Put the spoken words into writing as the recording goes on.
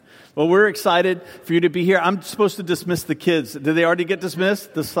Well, we're excited for you to be here. I'm supposed to dismiss the kids. Did they already get dismissed?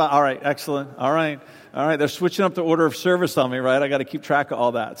 All right, excellent. All right. They're switching up the order of service on me, right? I got to keep track of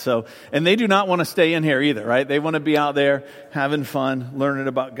all that. So, and they do not want to stay in here either, right? They want to be out there having fun, learning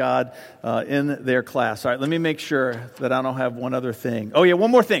about God in their class. All right, let me make sure that I don't have one other thing. Oh yeah, one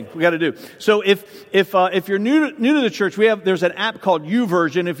more thing we got to do. So if you're new to the church, there's an app called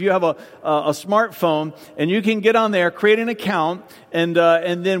YouVersion. If you have a smartphone, and you can get on there, create an account, and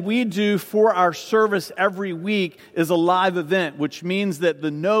then we do for our service every week is a live event, which means that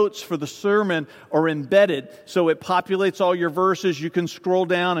the notes for the sermon are embedded. So it populates all your verses. You can scroll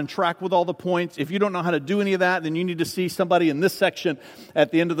down and track with all the points. If you don't know how to do any of that, then you need to see somebody in this section at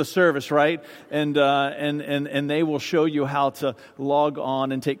the end of the service, right? And they will show you how to log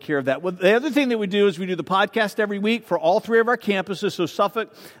on and take care of that. Well, the other thing that we do is we do the podcast every week for all three of our campuses. So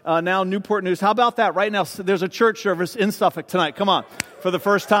Suffolk, now Newport News. How about that? Right now, there's a church service in Suffolk tonight. Come on. For the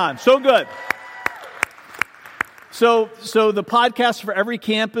first time. So good. So the podcast for every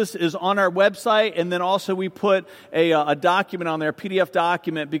campus is on our website, and then also we put a document on there, a PDF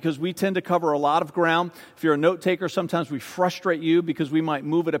document, because we tend to cover a lot of ground. If you're a note taker, sometimes we frustrate you because we might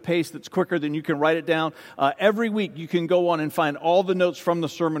move at a pace that's quicker than you can write it down. Every week you can go on and find all the notes from the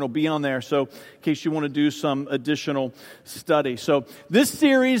sermon will be on there, so in case you want to do some additional study. So this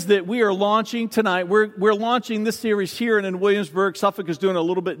series that we are launching tonight, we're launching this series here in Williamsburg. Suffolk is doing a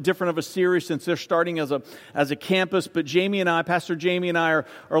little bit different of a series since they're starting as a campus. But Pastor Jamie and I are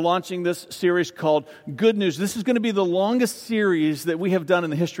launching this series called Good News. This is going to be the longest series that we have done in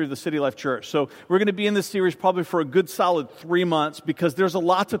the history of the City Life Church. So we're going to be in this series probably for a good solid 3 months, because there's a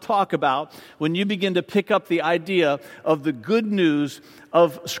lot to talk about when you begin to pick up the idea of the good news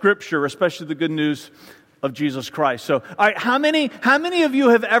of Scripture, especially the good news of Jesus Christ. So, all right, how many of you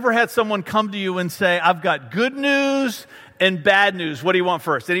have ever had someone come to you and say, "I've got good news and bad news. What do you want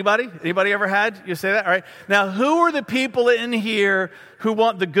first?" Anybody? Anybody ever had you say that? All right. Now, who are the people in here who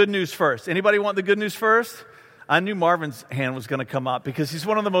want the good news first? Anybody want the good news first? I knew Marvin's hand was going to come up because he's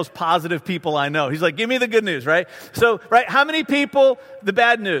one of the most positive people I know. He's like, "Give me the good news," right? So, right, how many people, the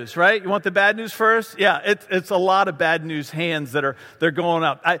bad news, right? You want the bad news first? Yeah, it's a lot of bad news hands they're going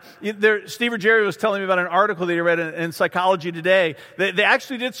up. Steve or Jerry was telling me about an article that he read in Psychology Today. They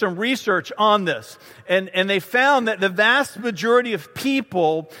actually did some research on this, and they found that the vast majority of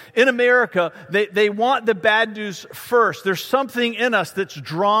people in America, they want the bad news first. There's something in us that's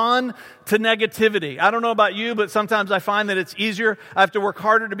drawn to negativity. I don't know about you, but sometimes I find that it's easier. I have to work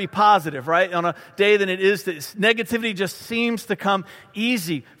harder to be positive, right, on a day than it is to, negativity just seems to come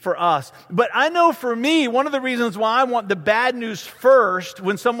easy for us. But I know for me, one of the reasons why I want the bad news first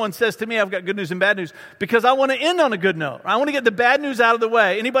when someone says to me, "I've got good news and bad news," because I want to end on a good note. I want to get the bad news out of the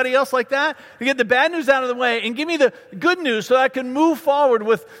way. Anybody else like that? You get the bad news out of the way and give me the good news so I can move forward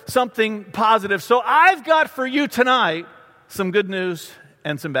with something positive. So I've got for you tonight some good news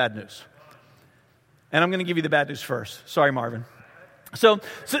and some bad news. And I'm going to give you the bad news first. Sorry, Marvin. So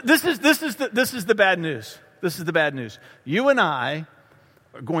this is the bad news. This is the bad news. You and I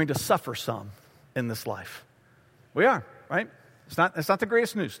are going to suffer some in this life. We are, right? It's not the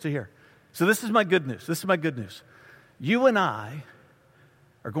greatest news to hear. So this is my good news. This is my good news. You and I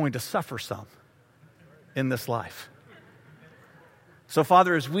are going to suffer some in this life. So,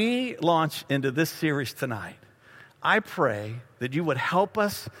 Father, as we launch into this series tonight, I pray that you would help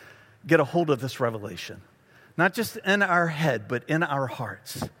us get a hold of this revelation, not just in our head, but in our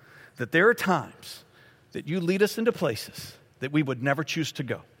hearts, that there are times that you lead us into places that we would never choose to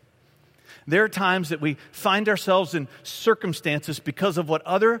go. There are times that we find ourselves in circumstances because of what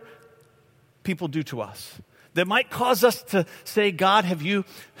other people do to us that might cause us to say, "God, have you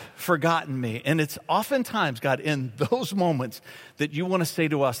forgotten me?" And it's oftentimes, God, in those moments that you want to say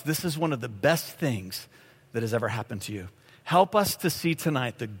to us, "This is one of the best things that has ever happened to you." Help us to see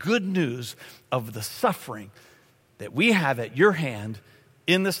tonight the good news of the suffering that we have at your hand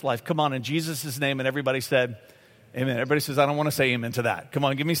in this life. Come on, in Jesus' name. And everybody said, amen. Everybody says, "I don't want to say amen to that." Come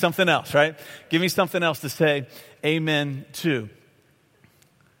on, give me something else, right? Give me something else to say amen to.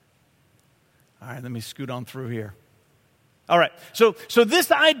 All right, let me scoot on through here. All right, so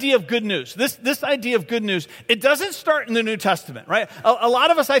this idea of good news, this idea of good news, it doesn't start in the New Testament, right? A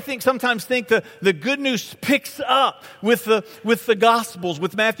lot of us, I think, sometimes think the good news picks up with the Gospels,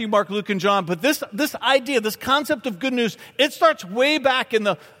 with Matthew, Mark, Luke, and John. But this idea, this concept of good news, it starts way back in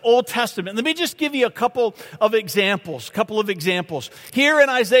the Old Testament. Let me just give you a couple of examples. Here in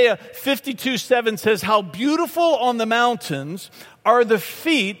Isaiah 52:7 says, "How beautiful on the mountains are the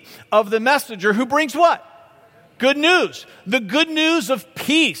feet of the messenger who brings" what? Good news. The good news of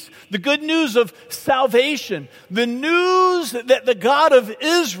peace. The good news of salvation. The news that the God of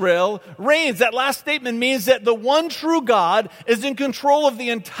Israel reigns. That last statement means that the one true God is in control of the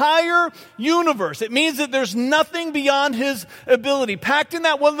entire universe. It means that there's nothing beyond his ability. Packed in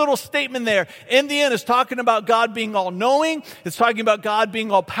that one little statement there, in the end, is talking about God being all-knowing. It's talking about God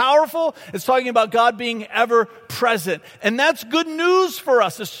being all-powerful. It's talking about God being ever-present. And that's good news for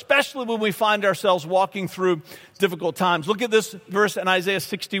us, especially when we find ourselves walking through difficult times. Look at this verse in Isaiah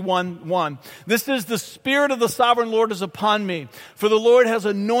 61:1. This is the Spirit of the Sovereign Lord is upon me, for the Lord has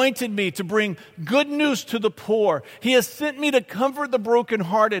anointed me to bring good news to the poor. He has sent me to comfort the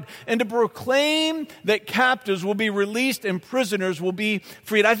brokenhearted and to proclaim that captives will be released and prisoners will be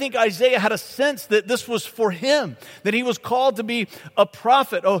freed. I think Isaiah had a sense that this was for him, that he was called to be a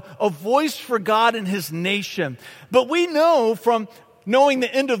prophet, a voice for God and his nation. But we know from knowing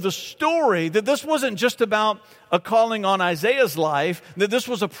the end of the story that this wasn't just about a calling on Isaiah's life, that this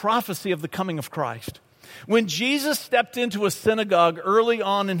was a prophecy of the coming of Christ. When Jesus stepped into a synagogue early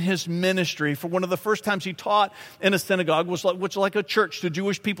on in his ministry, for one of the first times he taught in a synagogue, which was like a church to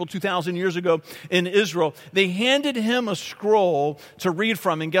Jewish people 2,000 years ago in Israel, they handed him a scroll to read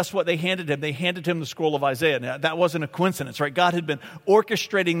from, and guess what they handed him? They handed him the scroll of Isaiah. Now, that wasn't a coincidence, right? God had been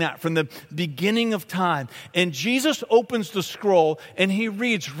orchestrating that from the beginning of time. And Jesus opens the scroll, and he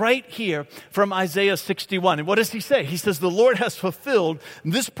reads right here from Isaiah 61. And what does he say? He says, the Lord has fulfilled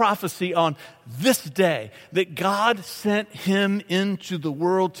this prophecy on this day, that God sent him into the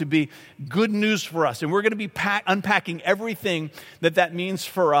world to be good news for us. And we're going to be unpacking everything that means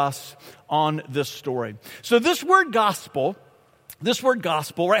for us on this story. So this word gospel,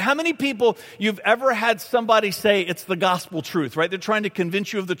 right? How many people you've ever had somebody say it's the gospel truth, right? They're trying to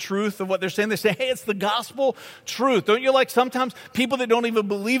convince you of the truth of what they're saying. They say, hey, it's the gospel truth. Don't you like sometimes people that don't even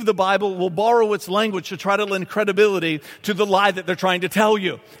believe the Bible will borrow its language to try to lend credibility to the lie that they're trying to tell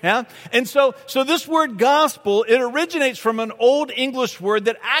you? Yeah? And so this word gospel, it originates from an old English word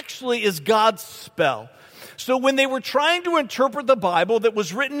that actually is God's spell. So when they were trying to interpret the Bible that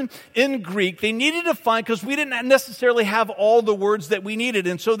was written in Greek, they needed to find, because we didn't necessarily have all the words that we needed,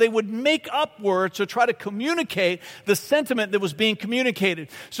 and so they would make up words to try to communicate the sentiment that was being communicated.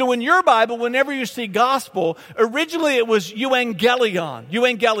 So in your Bible, whenever you see gospel, originally it was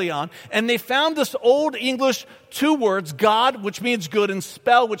euangelion, and they found this old English two words, God, which means good, and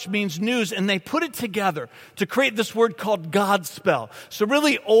spell, which means news, and they put it together to create this word called Godspell. So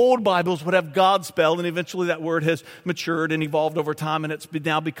really old Bibles would have Godspell, and eventually that word has matured and evolved over time, and it's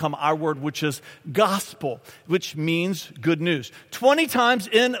now become our word, which is gospel, which means good news. 20 times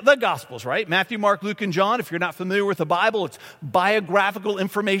in the Gospels, right? Matthew, Mark, Luke, and John. If you're not familiar with the Bible, it's biographical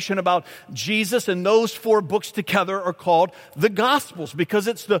information about Jesus, and those 4 books together are called the Gospels because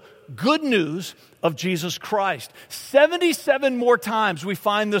it's the good news of Jesus Christ. 77 more times we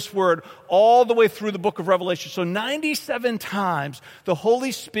find this word all the way through the book of Revelation. So 97 times the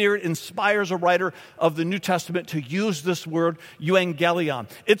Holy Spirit inspires a writer of the New Testament to use this word euangelion.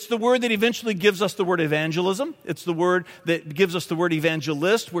 It's the word that eventually gives us the word evangelism. It's the word that gives us the word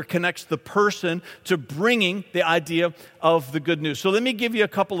evangelist, where it connects the person to bringing the idea of the good news. So let me give you a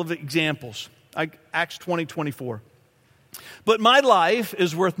couple of examples. Acts 20:24. But my life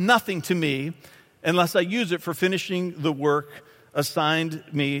is worth nothing to me unless I use it for finishing the work assigned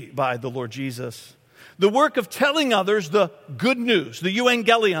me by the Lord Jesus. The work of telling others the good news, the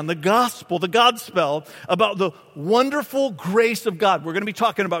euangelion, the gospel, the Godspell, about the wonderful grace of God. We're going to be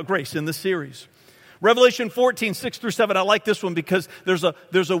talking about grace in this series. Revelation 14:6-7. I like this one because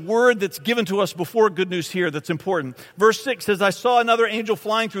there's a word that's given to us before good news here that's important. Verse 6 says, I saw another angel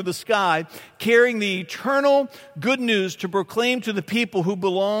flying through the sky, carrying the eternal good news to proclaim to the people who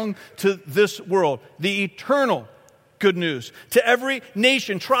belong to this world. The eternal good news. To every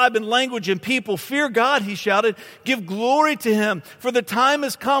nation, tribe, and language and people, fear God, he shouted. Give glory to him, for the time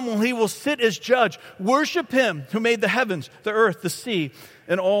has come when he will sit as judge. Worship him who made the heavens, the earth, the sea,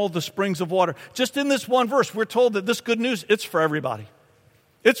 and all the springs of water. Just in this one verse, we're told that this good news, it's for everybody.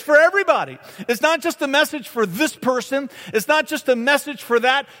 It's for everybody. It's not just a message for this person. It's not just a message for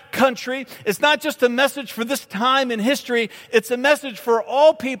that country. It's not just a message for this time in history. It's a message for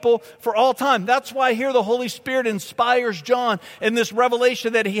all people, for all time. That's why here the Holy Spirit inspires John in this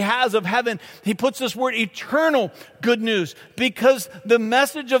revelation that he has of heaven. He puts this word eternal good news, because the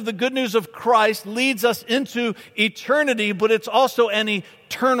message of the good news of Christ leads us into eternity, but it's also an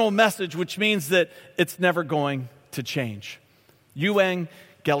eternal message, which means that it's never going to change.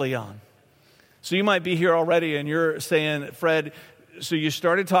 Euangelion. So you might be here already and you're saying, Fred, so you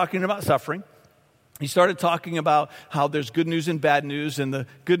started talking about suffering, he started talking about how there's good news and bad news, and the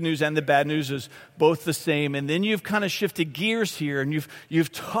good news and the bad news is both the same. And then you've kind of shifted gears here, and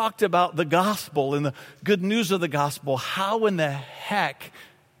you've talked about the gospel and the good news of the gospel. How in the heck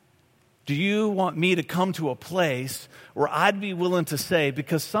do you want me to come to a place where I'd be willing to say,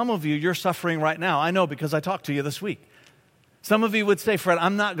 because some of you, you're suffering right now. I know because I talked to you this week. Some of you would say, Fred,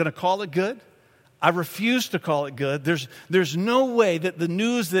 I'm not going to call it good. I refuse to call it good. There's no way that the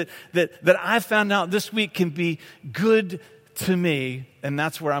news that I found out this week can be good to me, and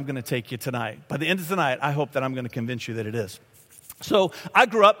that's where I'm going to take you tonight. By the end of tonight, I hope that I'm going to convince you that it is. So I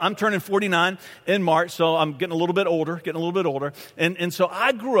grew up, I'm turning 49 in March, so I'm getting a little bit older. And so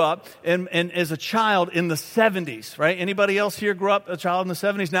I grew up and as a child in the 70s, right? Anybody else here grew up a child in the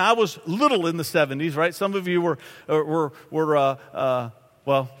 70s? Now, I was little in the 70s, right? Some of you were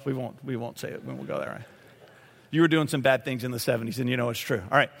well, we won't say it when we go there, right? You were doing some bad things in the 70s, and you know it's true.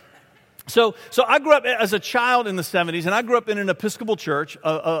 All right. So I grew up as a child in the 70s, and I grew up in an Episcopal church.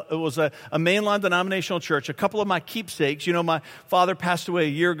 It was a mainline denominational church. A couple of my keepsakes, my father passed away a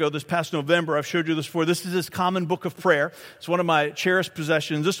year ago this past November. I've showed you this before. This is his common book of prayer. It's one of my cherished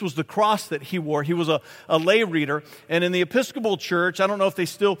possessions. This was the cross that he wore. He was a lay reader. And in the Episcopal church, I don't know if they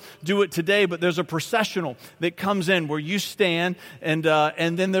still do it today, but there's a processional that comes in where you stand, and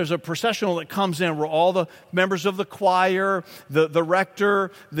then there's a processional that comes in where all the members of the choir, the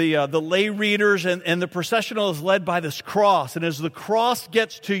rector, the lay readers, and the processional is led by this cross. And as the cross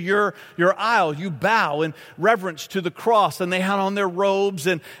gets to your aisle, you bow in reverence to the cross. And they had on their robes,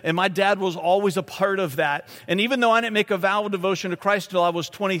 and my dad was always a part of that. And even though I didn't make a vow of devotion to Christ until I was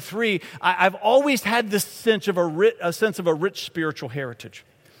 23, I've always had this sense of a rich spiritual heritage.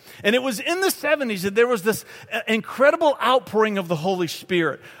 And it was in the 70s that there was this incredible outpouring of the Holy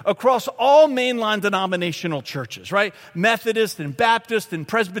Spirit across all mainline denominational churches, right? Methodist and Baptist and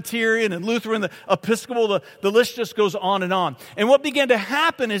Presbyterian and Lutheran, the Episcopal, the list just goes on. And what began to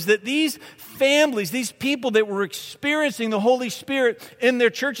happen is that these families, these people that were experiencing the Holy Spirit in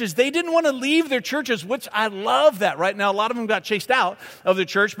their churches, they didn't want to leave their churches, which I love that, right? Now, a lot of them got chased out of the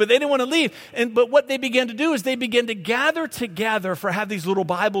church, but they didn't want to leave. But what they began to do is they began to gather together have these little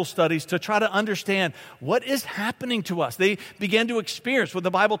Bible studies to try to understand what is happening to us. They began to experience what the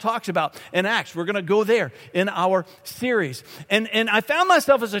Bible talks about in Acts. We're going to go there in our series. And I found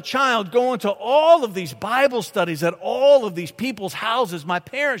myself as a child going to all of these Bible studies at all of these people's houses. My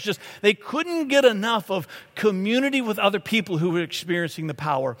parents they couldn't get enough of community with other people who were experiencing the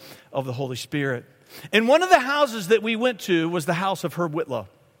power of the Holy Spirit. And one of the houses that we went to was the house of Herb Whitlow.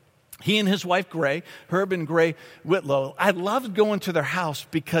 He and his wife, Herb and Gray Whitlow, I loved going to their house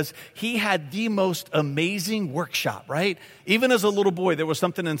because he had the most amazing workshop, right? Even as a little boy, there was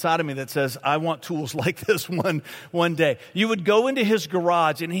something inside of me that says, I want tools like this one day. You would go into his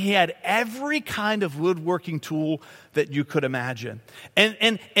garage, and he had every kind of woodworking tool that you could imagine.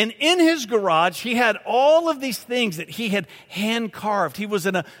 And in his garage, he had all of these things that he had hand carved. He was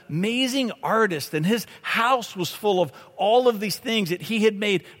an amazing artist, and his house was full of all of these things that he had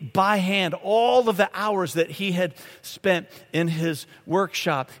made by hand, all of the hours that he had spent in his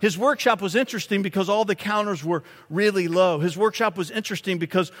workshop. His workshop was interesting because all the counters were really low. His workshop was interesting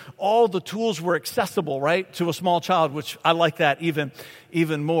because all the tools were accessible, right, to a small child, which I like that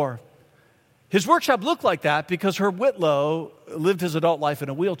even more. His workshop looked like that because Herb Whitlow lived his adult life in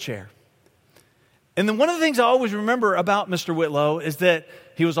a wheelchair. And then one of the things I always remember about Mr. Whitlow is that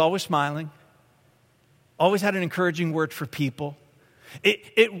he was always smiling, always had an encouraging word for people.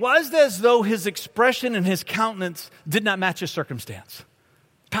 It was as though his expression and his countenance did not match his circumstance.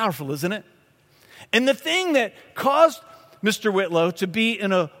 Powerful, isn't it? And the thing that caused Mr. Whitlow to be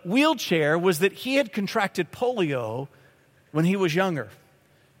in a wheelchair was that he had contracted polio when he was younger.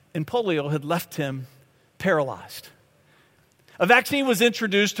 And polio had left him paralyzed. A vaccine was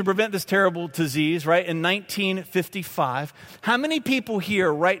introduced to prevent this terrible disease, right, in 1955. How many people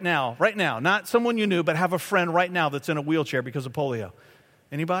here right now, not someone you knew, but have a friend right now that's in a wheelchair because of polio?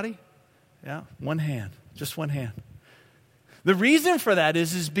 Anybody? Yeah, one hand, just one hand. The reason for that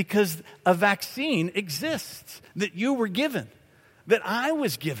is because a vaccine exists that you were given, that I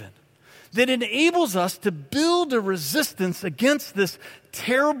was given, that enables us to build a resistance against this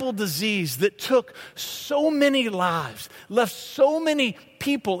terrible disease that took so many lives, left so many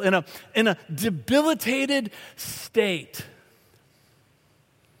people in a debilitated state.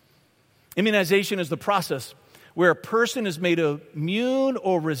 Immunization is the process where a person is made immune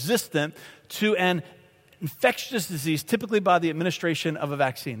or resistant to an infectious disease, typically by the administration of a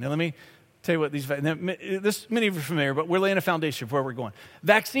vaccine. Now, let me Tell you what, many of you are familiar, but we're laying a foundation for where we're going.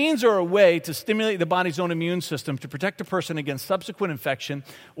 Vaccines are a way to stimulate the body's own immune system to protect a person against subsequent infection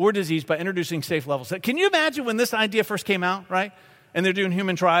or disease by introducing safe levels. Can you imagine when this idea first came out, right? And they're doing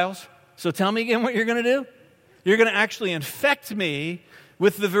human trials? So tell me again what you're going to do. You're going to actually infect me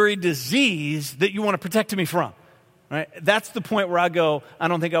with the very disease that you want to protect me from, right? That's the point where I go, I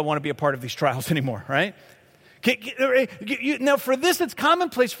don't think I want to be a part of these trials anymore, right? Now, for this, it's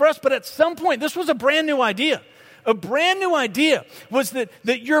commonplace for us, but at some point, this was a brand new idea. A brand new idea was that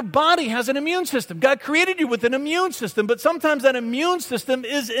your body has an immune system. God created you with an immune system, but sometimes that immune system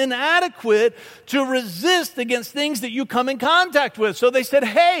is inadequate to resist against things that you come in contact with. So they said,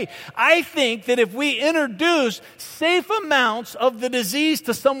 hey, I think that if we introduce safe amounts of the disease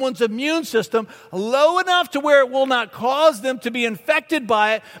to someone's immune system, low enough to where it will not cause them to be infected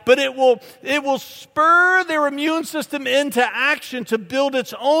by it, but it will spur their immune system into action to build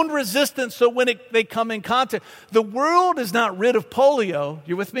its own resistance so when they come in contact. The world is not rid of polio.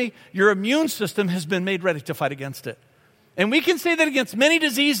 You with me? Your immune system has been made ready to fight against it. And we can say that against many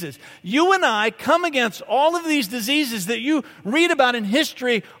diseases. You and I come against all of these diseases that you read about in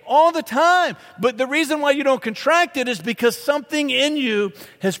history all the time. But the reason why you don't contract it is because something in you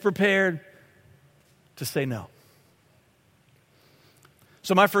has prepared to say no.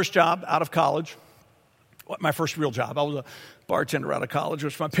 So my first job out of college, my first real job, I was a bartender out of college,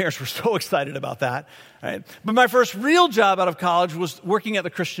 which my parents were so excited about that. Right? But my first real job out of college was working at the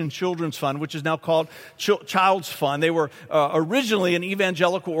Christian Children's Fund, which is now called Child's Fund. They were originally an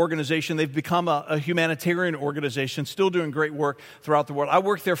evangelical organization. They've become a humanitarian organization, still doing great work throughout the world. I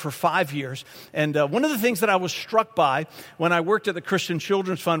worked there for 5 years. And one of the things that I was struck by when I worked at the Christian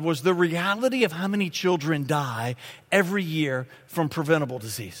Children's Fund was the reality of how many children die every year from preventable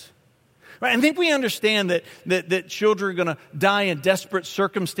disease. Right? I think we understand that children are going to die in desperate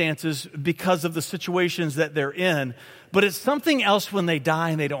circumstances because of the situations that they're in, but it's something else when they die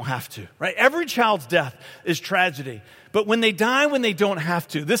and they don't have to. Right? Every child's death is tragedy, but when they die when they don't have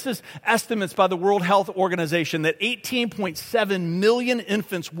to. This is estimates by the World Health Organization that 18.7 million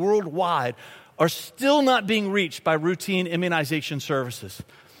infants worldwide are still not being reached by routine immunization services.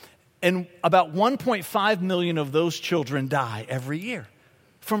 And about 1.5 million of those children die every year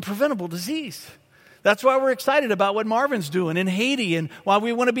from preventable disease. That's why we're excited about what Marvin's doing in Haiti and why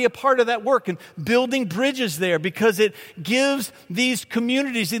we want to be a part of that work and building bridges there, because it gives these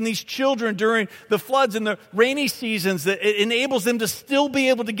communities and these children during the floods and the rainy seasons, that it enables them to still be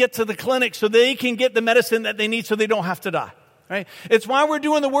able to get to the clinic so they can get the medicine that they need so they don't have to die. Right? It's why we're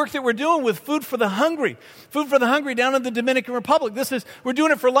doing the work that we're doing with Food for the Hungry. Food for the Hungry down in the Dominican Republic. We're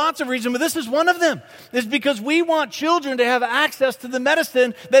doing it for lots of reasons, but this is one of them. It's because we want children to have access to the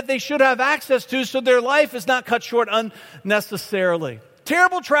medicine that they should have access to so their life is not cut short unnecessarily.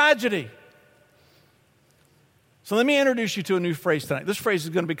 Terrible tragedy. So let me introduce you to a new phrase tonight. This phrase is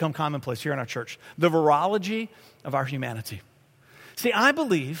going to become commonplace here in our church. The virology of our humanity. See, I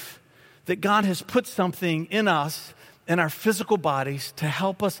believe that God has put something in us, in our physical bodies, to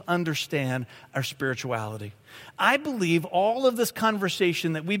help us understand our spirituality. I believe all of this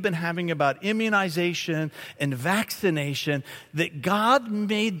conversation that we've been having about immunization and vaccination, that God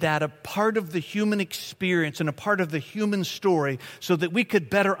made that a part of the human experience and a part of the human story so that we could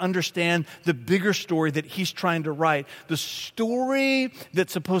better understand the bigger story that He's trying to write, the story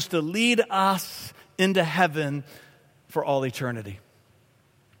that's supposed to lead us into heaven for all eternity.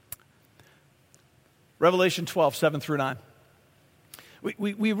 Revelation 12, 7 through 9.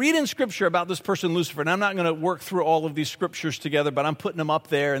 We read in Scripture about this person, Lucifer, and I'm not going to work through all of these Scriptures together, but I'm putting them up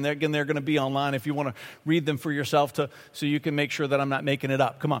there, and they're going to be online if you want to read them for yourself so you can make sure that I'm not making it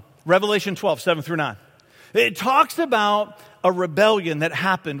up. Come on. Revelation 12, 7 through 9. It talks about a rebellion that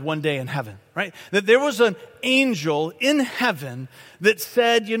happened one day in heaven, right? That there was an angel in heaven that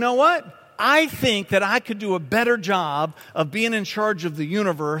said, you know what? I think that I could do a better job of being in charge of the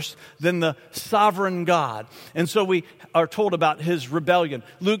universe than the sovereign God. And so we are told about his rebellion.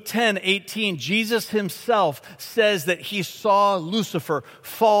 Luke 10, 18, Jesus himself says that he saw Lucifer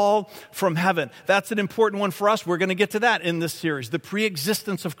fall from heaven. That's an important one for us. We're going to get to that in this series. The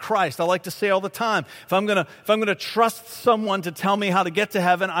pre-existence of Christ. I like to say all the time, if I'm going to trust someone to tell me how to get to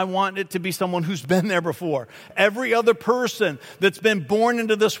heaven, I want it to be someone who's been there before. Every other person that's been born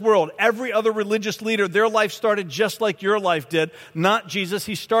into this world, every every other religious leader, their life started just like your life did. Not Jesus.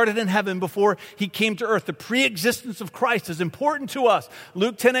 He started in heaven before he came to earth. The pre-existence of Christ is important to us.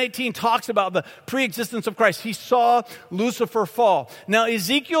 Luke 10:18 talks about the pre-existence of Christ. He saw Lucifer fall. Now,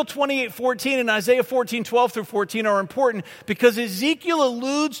 Ezekiel 28:14 and Isaiah 14:12 through 14 are important because Ezekiel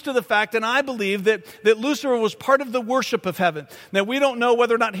alludes to the fact, and I believe, that Lucifer was part of the worship of heaven. Now, we don't know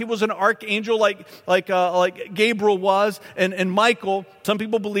whether or not he was an archangel like Gabriel was and Michael. Some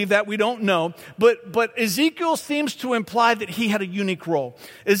people believe that. We don't know. But Ezekiel seems to imply that he had a unique role.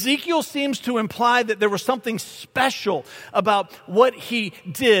 Ezekiel seems to imply that there was something special about what he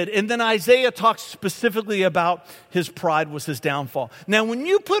did. And then Isaiah talks specifically about his pride was his downfall. Now, when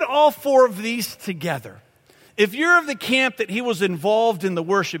you put all four of these together, if you're of the camp that he was involved in the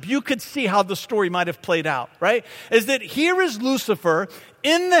worship, you could see how the story might have played out, right? Is that here is Lucifer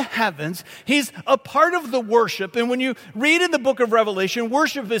in the heavens. He's a part of the worship. And when you read in the book of Revelation,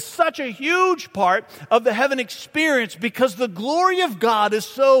 worship is such a huge part of the heaven experience because the glory of God is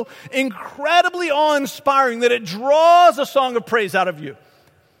so incredibly awe-inspiring that it draws a song of praise out of you.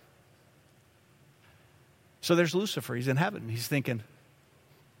 So there's Lucifer. He's in heaven. He's thinking,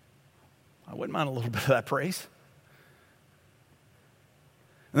 I wouldn't mind a little bit of that praise.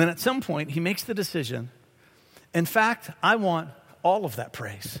 And then at some point, he makes the decision, in fact, I want all of that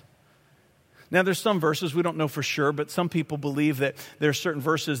praise. Now, there's some verses, we don't know for sure, but some people believe that there are certain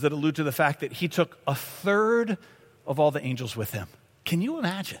verses that allude to the fact that he took a third of all the angels with him. Can you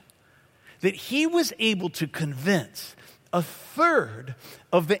imagine that he was able to convince a third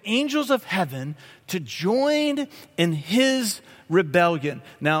of the angels of heaven to join in his rebellion?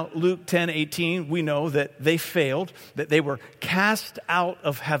 Now, Luke 10:18, we know that they failed, that they were cast out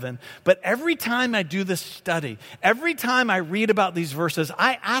of heaven. But every time I do this study, every time I read about these verses,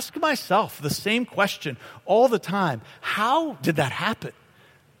 I ask myself the same question all the time. How did that happen?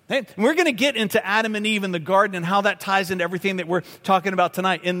 And we're going to get into Adam and Eve in the garden and how that ties into everything that we're talking about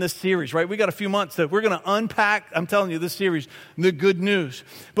tonight in this series, right? We got a few months that we're going to unpack, I'm telling you, this series, the good news.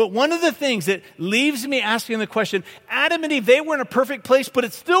 But one of the things that leaves me asking the question, Adam and Eve, they were in a perfect place, but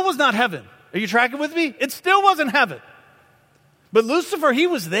it still was not heaven. Are you tracking with me? It still wasn't heaven. But Lucifer, he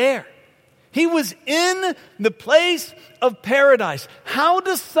was there. He was in the place of paradise. How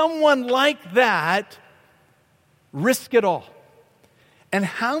does someone like that risk it all? And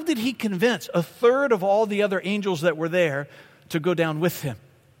how did he convince a third of all the other angels that were there to go down with him,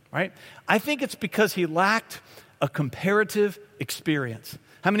 right? I think it's because he lacked a comparative experience.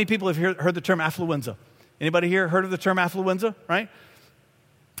 How many people have heard the term affluenza? Anybody here heard of the term affluenza, right?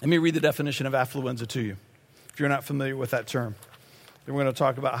 Let me read the definition of affluenza to you, if you're not familiar with that term. Then we're going to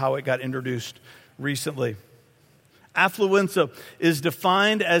talk about how it got introduced recently. Affluenza is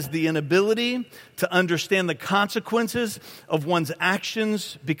defined as the inability to understand the consequences of one's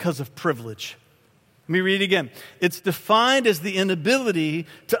actions because of privilege. Let me read it again. It's defined as the inability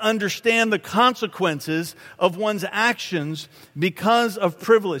to understand the consequences of one's actions because of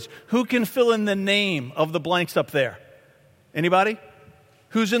privilege. Who can fill in the name of the blanks up there? Anybody?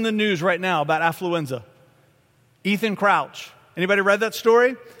 Who's in the news right now about affluenza? Ethan Crouch. Anybody read that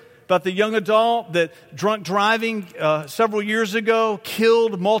story? About the young adult that drunk driving several years ago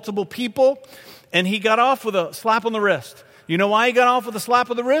killed multiple people, and he got off with a slap on the wrist. You know why he got off with a slap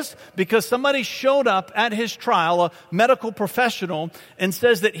on the wrist? Because somebody showed up at his trial, a medical professional, and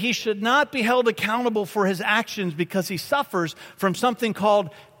says that he should not be held accountable for his actions because he suffers from something called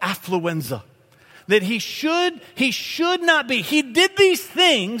affluenza. That he should not be. He did these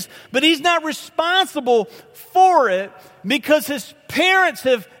things, but he's not responsible for it because his parents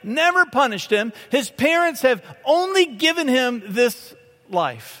have never punished him. His parents have only given him this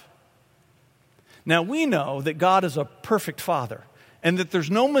life. Now, we know that God is a perfect Father and that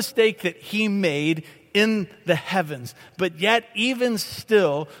there's no mistake that he made in the heavens. But yet, even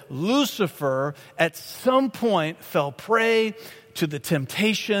still, Lucifer at some point fell prey to the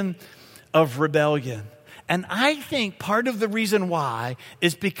temptation of rebellion. And I think part of the reason why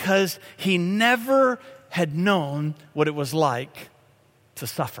is because he never had known what it was like to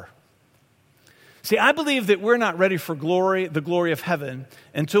suffer. See, I believe that we're not ready for glory, the glory of heaven,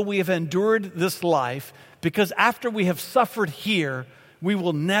 until we have endured this life, because after we have suffered here, we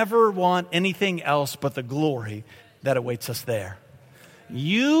will never want anything else but the glory that awaits us there.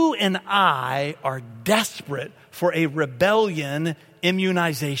 You and I are desperate for a rebellion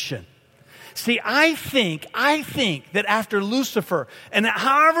immunization. See, I think that after Lucifer and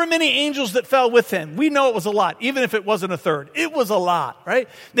however many angels that fell with him, we know it was a lot, even if it wasn't a third. It was a lot, right?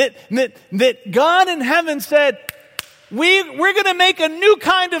 That God in heaven said, we're going to make a new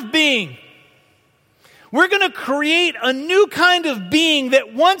kind of being. We're going to create a new kind of being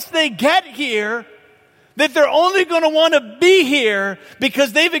that once they get here, that they're only going to want to be here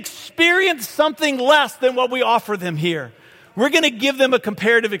because they've experienced something less than what we offer them here. We're going to give them a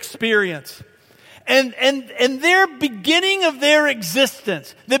comparative experience. And their beginning of their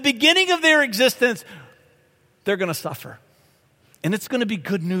existence, they're going to suffer. And it's going to be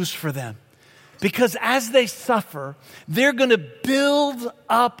good news for them. Because as they suffer, they're going to build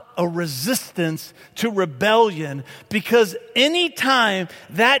up a resistance to rebellion. Because anytime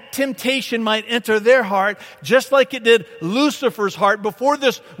that temptation might enter their heart, just like it did Lucifer's heart before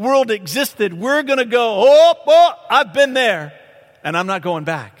this world existed, we're going to go, oh, I've been there, and I'm not going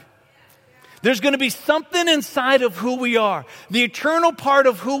back. There's going to be something inside of who we are, the eternal part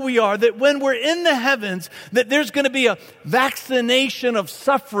of who we are, that when we're in the heavens, that there's going to be a vaccination of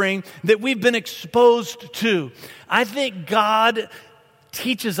suffering that we've been exposed to. I think God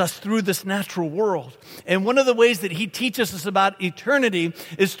teaches us through this natural world. And one of the ways that He teaches us about eternity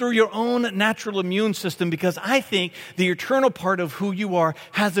is through your own natural immune system, because I think the eternal part of who you are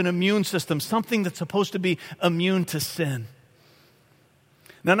has an immune system, something that's supposed to be immune to sin.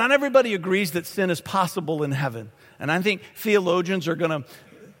 Now, not everybody agrees that sin is possible in heaven. And I think theologians are going to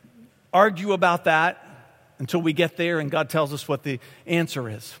argue about that until we get there and God tells us what the answer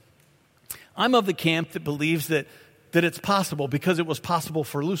is. I'm of the camp that believes that it's possible because it was possible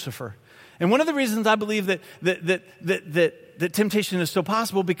for Lucifer. And one of the reasons I believe that temptation is so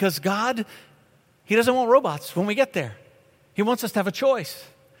possible, because God, He doesn't want robots when we get there. He wants us to have a choice.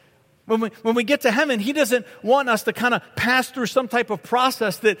 When we get to heaven, He doesn't want us to kind of pass through some type of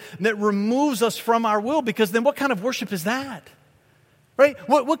process that removes us from our will, because then what kind of worship is that? Right?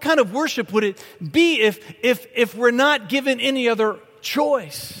 What kind of worship would it be if we're not given any other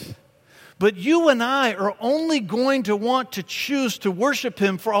choice? But you and I are only going to want to choose to worship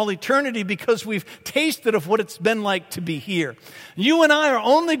Him for all eternity because we've tasted of what it's been like to be here. You and I are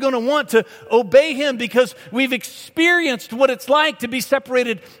only going to want to obey Him because we've experienced what it's like to be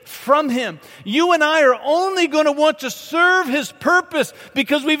separated from Him. You and I are only going to want to serve His purpose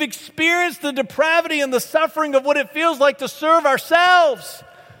because we've experienced the depravity and the suffering of what it feels like to serve ourselves.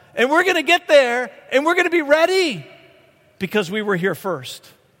 And we're going to get there and we're going to be ready because we were here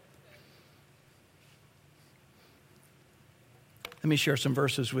first. Let me share some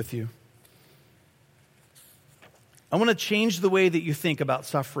verses with you. I want to change the way that you think about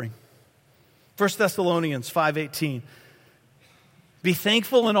suffering. 1 Thessalonians 5:18. Be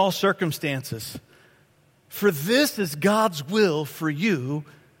thankful in all circumstances, for this is God's will for you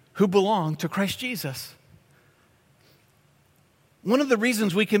who belong to Christ Jesus. One of the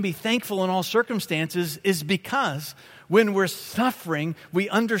reasons we can be thankful in all circumstances is because when we're suffering, we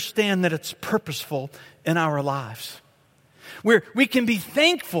understand that it's purposeful in our lives. We can be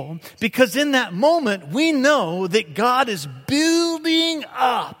thankful because in that moment we know that God is building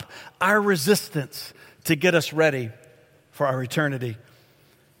up our resistance to get us ready for our eternity.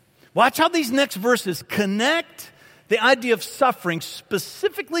 Watch how these next verses connect the idea of suffering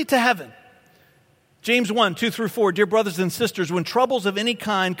specifically to heaven. James 1:2-4, dear brothers and sisters, when troubles of any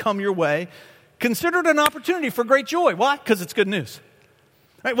kind come your way, consider it an opportunity for great joy. Why? Because it's good news.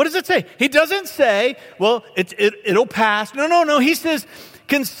 Right, what does it say? He doesn't say, well, it'll pass. No. He says,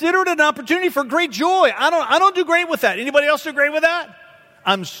 consider it an opportunity for great joy. I don't do great with that. Anybody else do great with that?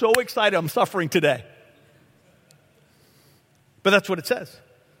 I'm so excited I'm suffering today. But that's what it says.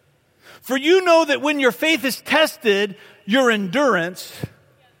 For you know that when your faith is tested, your endurance,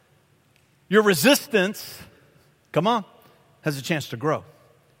 your resistance, come on, has a chance to grow.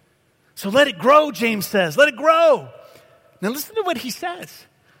 So let it grow, James says. Let it grow. Now listen to what he says.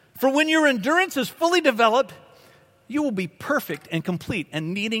 For when your endurance is fully developed, you will be perfect and complete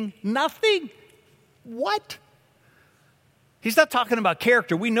and needing nothing. What? He's not talking about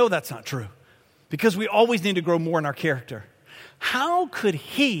character. We know that's not true because we always need to grow more in our character. How could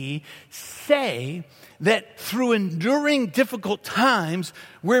he say that through enduring difficult times,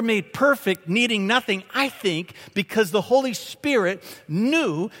 we're made perfect, needing nothing? I think because the Holy Spirit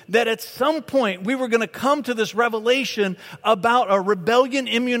knew that at some point we were going to come to this revelation about a rebellion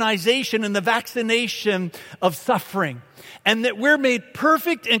immunization and the vaccination of suffering. And that we're made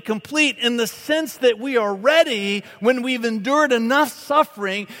perfect and complete in the sense that we are ready when we've endured enough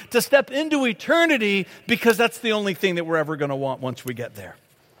suffering to step into eternity, because that's the only thing that we're ever going to want once we get there.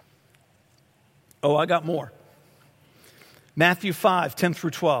 Oh, I got more. Matthew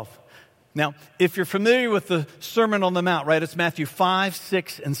 5:10-12. Now, if you're familiar with the Sermon on the Mount, right, it's Matthew 5,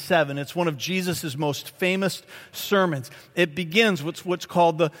 6, and 7. It's one of Jesus' most famous sermons. It begins with what's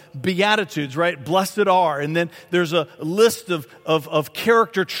called the Beatitudes, right? Blessed are. And then there's a list of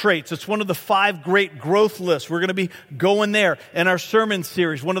character traits. It's one of the 5 great growth lists. We're going to be going there in our sermon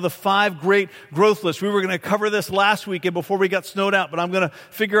series, one of the 5 great growth lists. We were going to cover this last weekend before we got snowed out, but I'm going to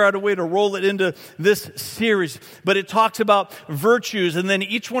figure out a way to roll it into this series. But it talks about virtues, and then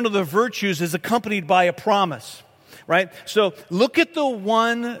each one of the virtues is accompanied by a promise, right? So look at the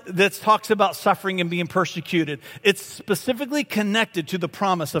one that talks about suffering and being persecuted. It's specifically connected to the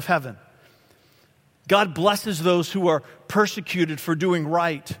promise of heaven. God blesses those who are persecuted for doing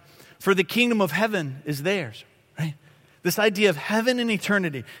right, for the kingdom of heaven is theirs, right? This idea of heaven and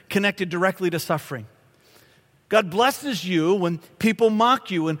eternity connected directly to suffering. God blesses you when people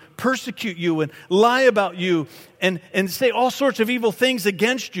mock you and persecute you and lie about you and say all sorts of evil things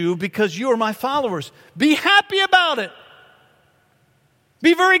against you because you are my followers. Be happy about it.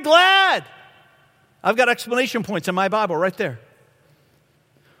 Be very glad. I've got exclamation points in my Bible right there.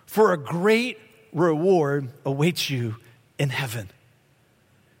 For a great reward awaits you in heaven.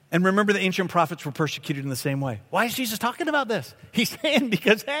 And remember, the ancient prophets were persecuted in the same way. Why is Jesus talking about this? He's saying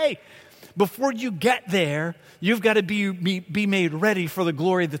because, hey, before you get there, you've got to be made ready for the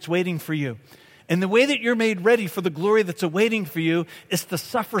glory that's waiting for you. And the way that you're made ready for the glory that's awaiting for you is to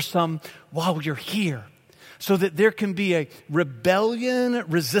suffer some while you're here, so that there can be a rebellion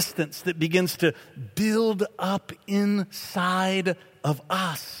resistance that begins to build up inside of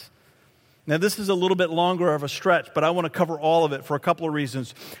us. Now, this is a little bit longer of a stretch, but I want to cover all of it for a couple of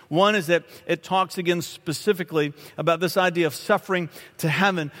reasons. One is that it talks again specifically about this idea of suffering to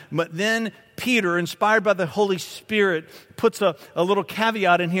heaven. But then Peter, inspired by the Holy Spirit, puts a little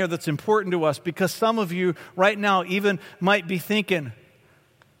caveat in here that's important to us, because some of you right now even might be thinking,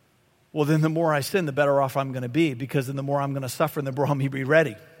 well, then the more I sin, the better off I'm going to be, because then the more I'm going to suffer and the more I'm going to be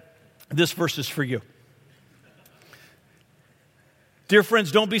ready. This verse is for you. Dear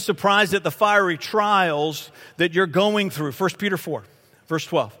friends, don't be surprised at the fiery trials that you're going through. 1 Peter 4, verse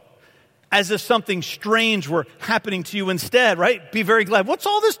 12. As if something strange were happening to you instead, right? Be very glad. What's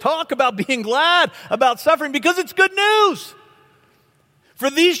all this talk about being glad about suffering? Because it's good news. For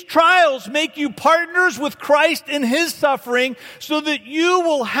these trials make you partners with Christ in His suffering, so that you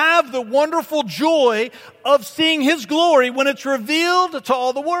will have the wonderful joy of seeing His glory when it's revealed to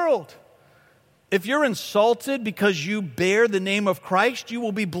all the world. If you're insulted because you bear the name of Christ, you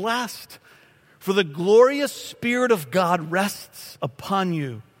will be blessed, for the glorious Spirit of God rests upon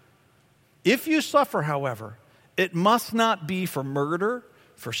you. If you suffer, however, it must not be for murder,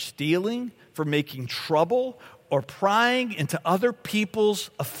 for stealing, for making trouble, or prying into other people's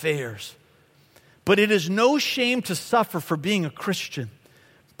affairs. But it is no shame to suffer for being a Christian.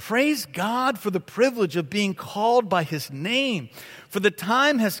 Praise God for the privilege of being called by His name. For the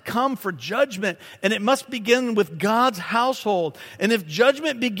time has come for judgment, and it must begin with God's household. And if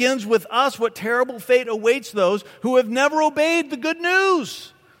judgment begins with us, what terrible fate awaits those who have never obeyed the good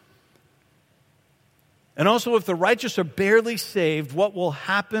news? And also, if the righteous are barely saved, what will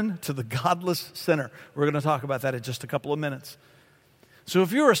happen to the godless sinner? We're going to talk about that in just a couple of minutes. So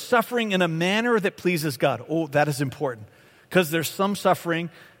if you are suffering in a manner that pleases God, oh, that is important, because there's some suffering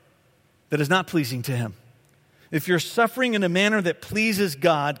that is not pleasing to Him. If you're suffering in a manner that pleases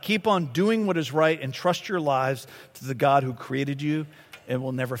God, keep on doing what is right and trust your lives to the God who created you and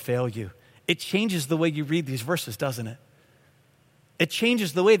will never fail you. It changes the way you read these verses, doesn't it? It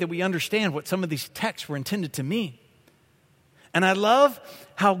changes the way that we understand what some of these texts were intended to mean. And I love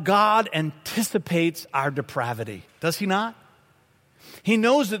how God anticipates our depravity. Does He not? He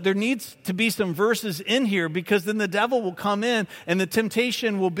knows that there needs to be some verses in here, because then the devil will come in and the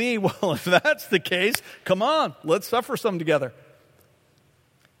temptation will be, well, if that's the case, come on, let's suffer some together.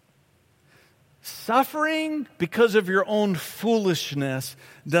 Suffering because of your own foolishness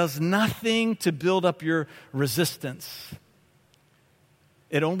does nothing to build up your resistance.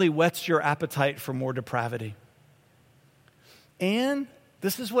 It only whets your appetite for more depravity. And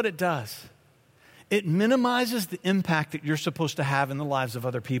this is what it does. It minimizes the impact that you're supposed to have in the lives of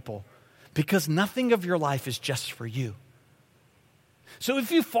other people, because nothing of your life is just for you. So if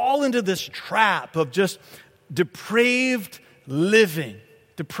you fall into this trap of just depraved living,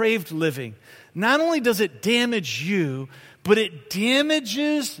 not only does it damage you, but it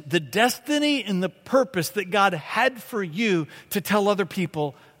damages the destiny and the purpose that God had for you to tell other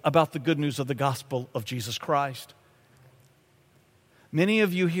people about the good news of the gospel of Jesus Christ. Many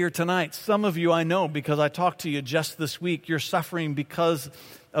of you here tonight, some of you I know because I talked to you just this week, you're suffering because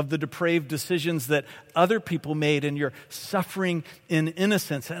of the depraved decisions that other people made, and you're suffering in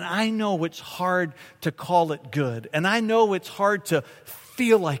innocence. And I know it's hard to call it good, and I know it's hard to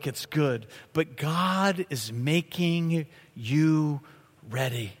feel like it's good, but God is making you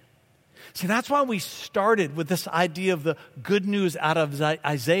ready. See, that's why we started with this idea of the good news out of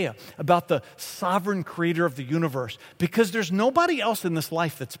Isaiah about the sovereign creator of the universe, because there's nobody else in this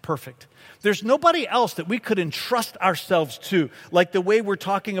life that's perfect. There's nobody else that we could entrust ourselves to, like the way we're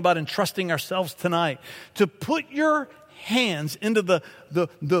talking about entrusting ourselves tonight, to put your hands into the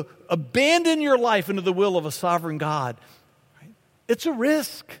abandon your life into the will of a sovereign God. It's a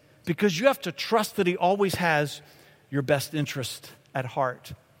risk, because you have to trust that He always has your best interest at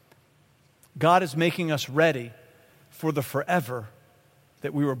heart. God is making us ready for the forever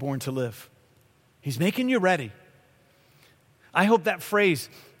that we were born to live. He's making you ready. I hope that phrase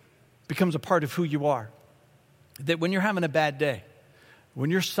becomes a part of who you are. That when you're having a bad day, when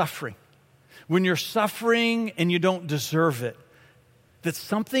you're suffering and you don't deserve it, that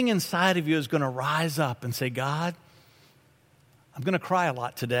something inside of you is going to rise up and say, God, I'm going to cry a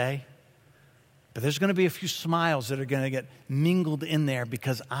lot today. But there's going to be a few smiles that are going to get mingled in there,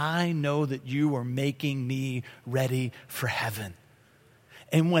 because I know that you are making me ready for heaven.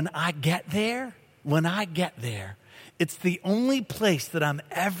 And when I get there, it's the only place that I'm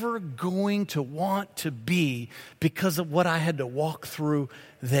ever going to want to be because of what I had to walk through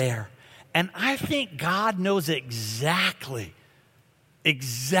there. And I think God knows exactly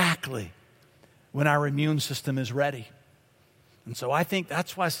when our immune system is ready. And so I think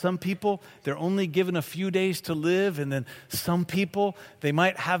that's why some people, they're only given a few days to live, and then some people, they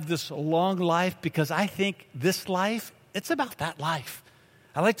might have this long life, because I think this life, it's about that life.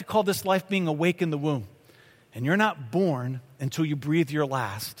 I like to call this life being awake in the womb. And you're not born until you breathe your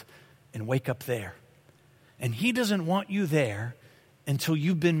last and wake up there. And He doesn't want you there until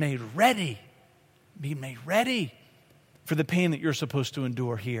you've been made ready for the pain that you're supposed to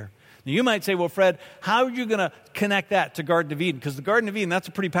endure here. Now, you might say, well, Fred, how are you going to connect that to Garden of Eden? Because the Garden of Eden, that's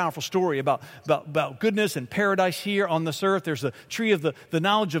a pretty powerful story about goodness and paradise here on this earth. There's the tree of the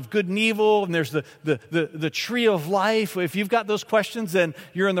knowledge of good and evil, and there's the tree of life. If you've got those questions, then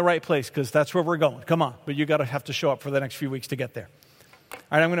you're in the right place, because that's where we're going. Come on. But you got to have to show up for the next few weeks to get there. All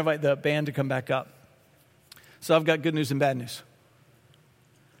right, I'm going to invite the band to come back up. So I've got good news and bad news.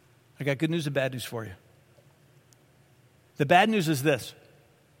 I got good news and bad news for you. The bad news is this.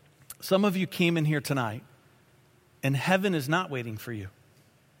 Some of you came in here tonight, and heaven is not waiting for you.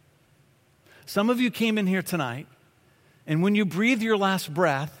 Some of you came in here tonight, and when you breathe your last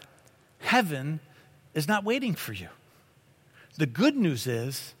breath, heaven is not waiting for you. The good news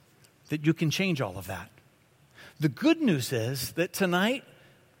is that you can change all of that. The good news is that tonight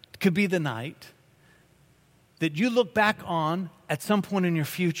could be the night that you look back on at some point in your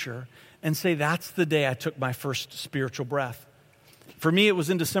future and say, that's the day I took my first spiritual breath. For me, it was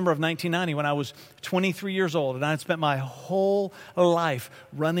in December of 1990 when I was 23 years old, and I had spent my whole life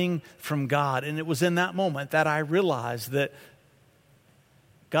running from God. And it was in that moment that I realized that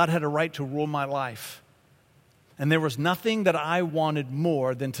God had a right to rule my life. And there was nothing that I wanted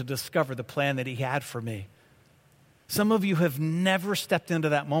more than to discover the plan that He had for me. Some of you have never stepped into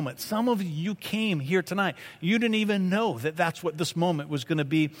that moment. Some of you came here tonight. You didn't even know that that's what this moment was going to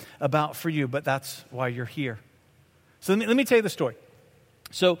be about for you, but that's why you're here. So let me tell you the story.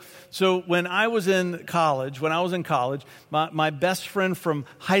 So when I was in college, my best friend from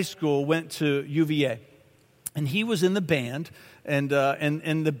high school went to UVA, and he was in the band. And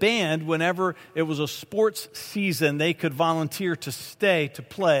the band, whenever it was a sports season, they could volunteer to stay to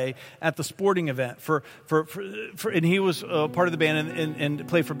play at the sporting event. And he was part of the band and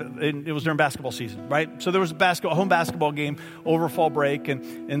played and it was during basketball season, right? So there was a home basketball game over fall break,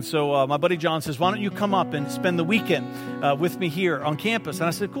 and so my buddy John says, "Why don't you come up and spend the weekend with me here on campus?" And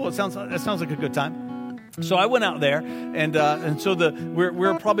I said, "Cool, that sounds like a good time." So I went out there, and so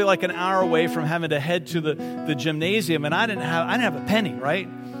we're probably like an hour away from having to head to the gymnasium, and I didn't have a penny, right?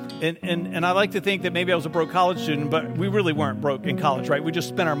 And I like to think that maybe I was a broke college student, but we really weren't broke in college, right? We just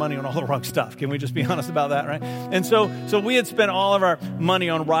spent our money on all the wrong stuff. Can we just be honest about that, right? And so we had spent all of our money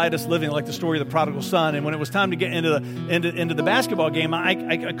on riotous living, like the story of the prodigal son. And when it was time to get into the basketball game,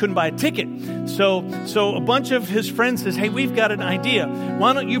 I couldn't buy a ticket. So a bunch of his friends says, "Hey, we've got an idea.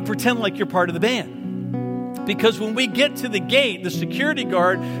 Why don't you pretend like you're part of the band?" Because when we get to the gate, the security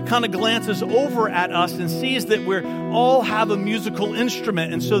guard kind of glances over at us and sees that we all have a musical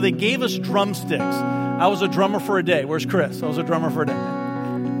instrument. And so they gave us drumsticks. I was a drummer for a day. Where's Chris? I was a drummer for a day.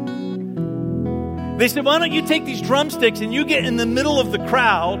 They said, why don't you take these drumsticks and you get in the middle of the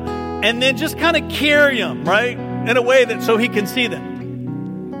crowd and then just kind of carry them, right? In a way that so he can see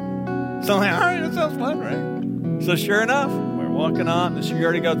them. So I'm like, all right, that sounds fun, right? So sure enough, we're walking on. The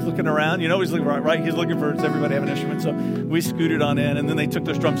security guard's looking around. You know he's looking right. He's looking for everybody have an instrument. So we scooted on in, and then they took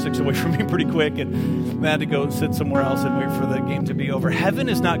those drumsticks away from me pretty quick, and I had to go sit somewhere else and wait for the game to be over. Heaven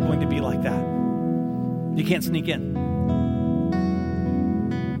is not going to be like that. You can't sneak in.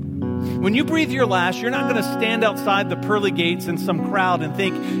 When you breathe your last, you're not going to stand outside the pearly gates in some crowd and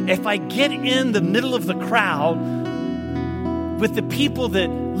think, if I get in the middle of the crowd with the people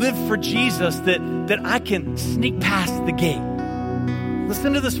that live for Jesus, that I can sneak past the gate.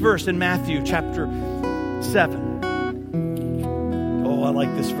 Listen to this verse in Matthew chapter 7. Oh, I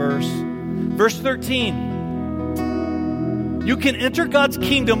like this verse. Verse 13. You can enter God's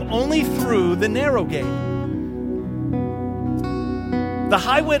kingdom only through the narrow gate. The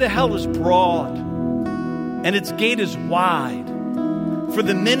highway to hell is broad, and its gate is wide for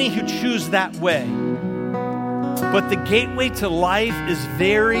the many who choose that way. But the gateway to life is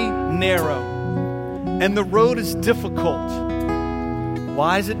very narrow, and the road is difficult.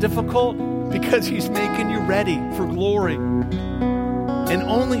 Why is it difficult? Because he's making you ready for glory. And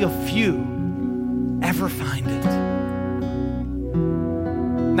only a few ever find it.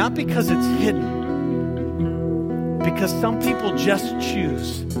 Not because it's hidden, because some people just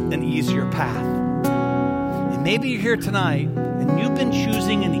choose an easier path. And maybe you're here tonight and you've been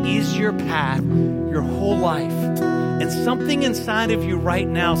choosing an easier path your whole life. And something inside of you right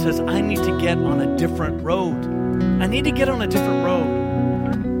now says, I need to get on a different road. I need to get on a different road.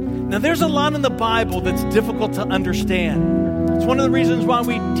 Now, there's a lot in the Bible that's difficult to understand. It's one of the reasons why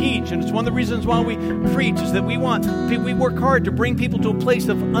we teach, and it's one of the reasons why we preach, is that we work hard to bring people to a place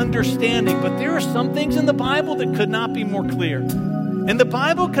of understanding. But there are some things in the Bible that could not be more clear. And the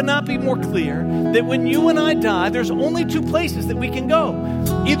Bible cannot be more clear that when you and I die, there's only two places that we can go.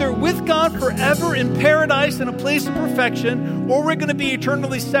 Either with God forever in paradise in a place of perfection, or we're going to be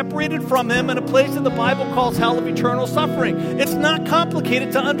eternally separated from Him in a place that the Bible calls hell of eternal suffering. It's not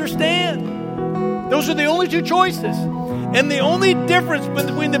complicated to understand. Those are the only two choices. And the only difference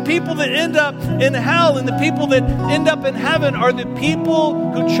between the people that end up in hell and the people that end up in heaven are the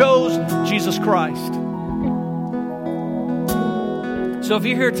people who chose Jesus Christ. So if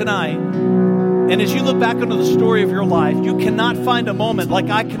you're here tonight, and as you look back into the story of your life, you cannot find a moment like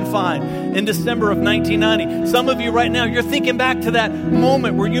I can find in December of 1990. Some of you right now, you're thinking back to that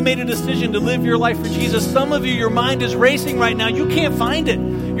moment where you made a decision to live your life for Jesus. Some of you, your mind is racing right now. You can't find it.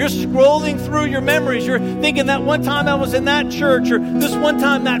 You're scrolling through your memories. You're thinking that one time I was in that church, or this one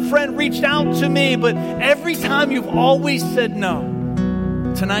time that friend reached out to me. But every time you've always said no.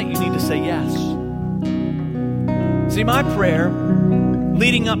 Tonight you need to say yes. See, my prayer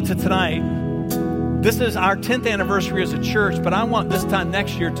leading up to tonight, this is our 10th anniversary as a church, but I want this time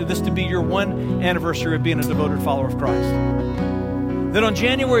next year to be your 1 anniversary of being a devoted follower of Christ. That on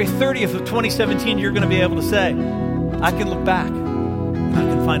January 30th of 2017, you're going to be able to say, I can look back and I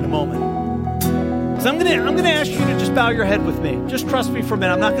can find a moment. So I'm going to ask you to just bow your head with me. Just trust me for a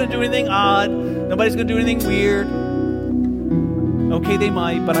minute. I'm not going to do anything odd. Nobody's going to do anything weird. Okay, they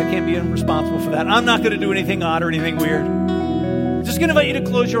might, but I can't be responsible for that. I'm not going to do anything odd or anything weird. Just going to invite you to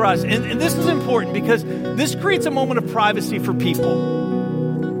close your eyes. And this is important because this creates a moment of privacy for people.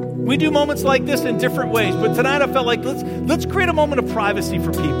 We do moments like this in different ways, but tonight I felt like let's create a moment of privacy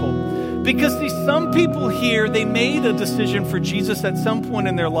for people. Because see, some people here, they made a decision for Jesus at some point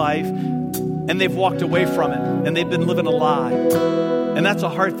in their life, and they've walked away from it, and they've been living a lie. And that's a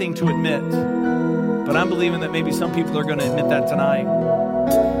hard thing to admit. But I'm believing that maybe some people are going to admit that tonight.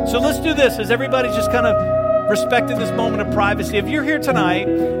 So let's do this as everybody's just kind of respecting this moment of privacy. If you're here tonight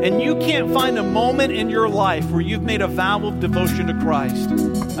and you can't find a moment in your life where you've made a vow of devotion to Christ,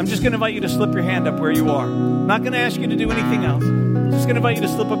 I'm just going to invite you to slip your hand up where you are. I'm not going to ask you to do anything else. I'm just going to invite you to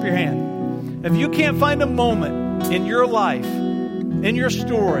slip up your hand. If you can't find a moment in your life, in your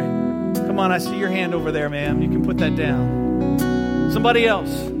story, come on, I see your hand over there, ma'am. You can put that down. Somebody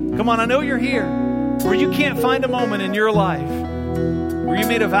else, come on, I know you're here, where you can't find a moment in your life where you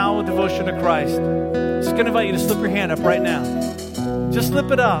made a vow of devotion to Christ. I'm just going to invite you to slip your hand up right now. Just slip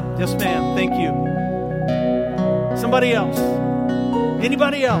it up. Yes, ma'am. Thank you. Somebody else.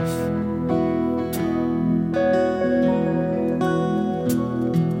 Anybody else?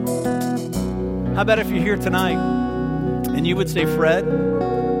 How about if you're here tonight and you would say, Fred,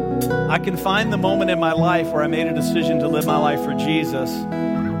 I can find the moment in my life where I made a decision to live my life for Jesus,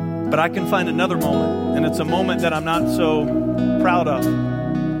 but I can find another moment, and it's a moment that I'm not so proud of.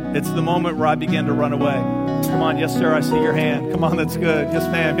 It's the moment where I began to run away. Come on, yes, sir, I see your hand. Come on, that's good. Yes,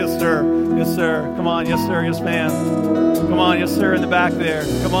 ma'am. Yes, sir. Yes, sir. Come on, yes, sir. Yes, ma'am. Come on, yes, sir, in the back there.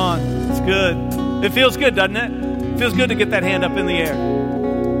 Come on, it's good. It feels good, doesn't it? It feels good to get that hand up in the air.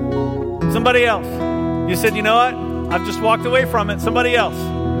 Somebody else. You said, you know what? I've just walked away from it. Somebody else.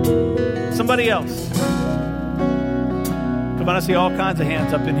 Somebody else. Come on, I see all kinds of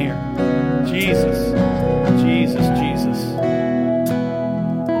hands up in here. Jesus. Jesus, Jesus.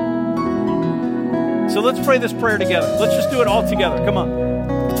 So let's pray this prayer together. Let's just do it all together. Come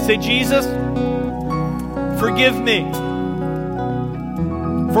on. Say, Jesus, forgive me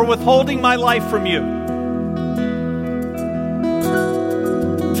for withholding my life from you.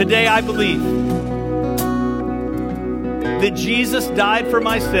 Today I believe that Jesus died for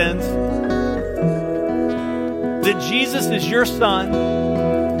my sins, that Jesus is your son,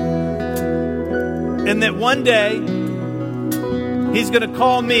 and that one day he's going to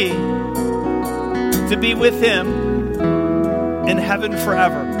call me to be with him in heaven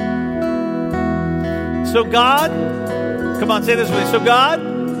forever. So God, come on, say this with me. So God,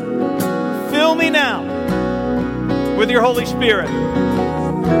 fill me now with your Holy Spirit.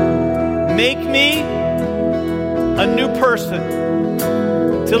 Make me a new person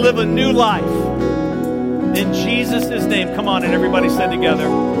to live a new life. In Jesus' name. Come on, and everybody said together.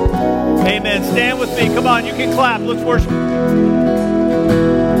 Amen. Stand with me. Come on, you can clap. Let's worship.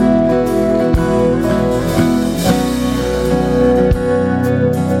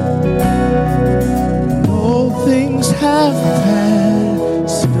 All things have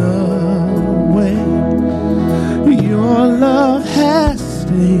passed away. Your love has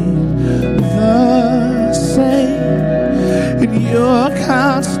stayed the same, and your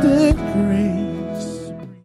constant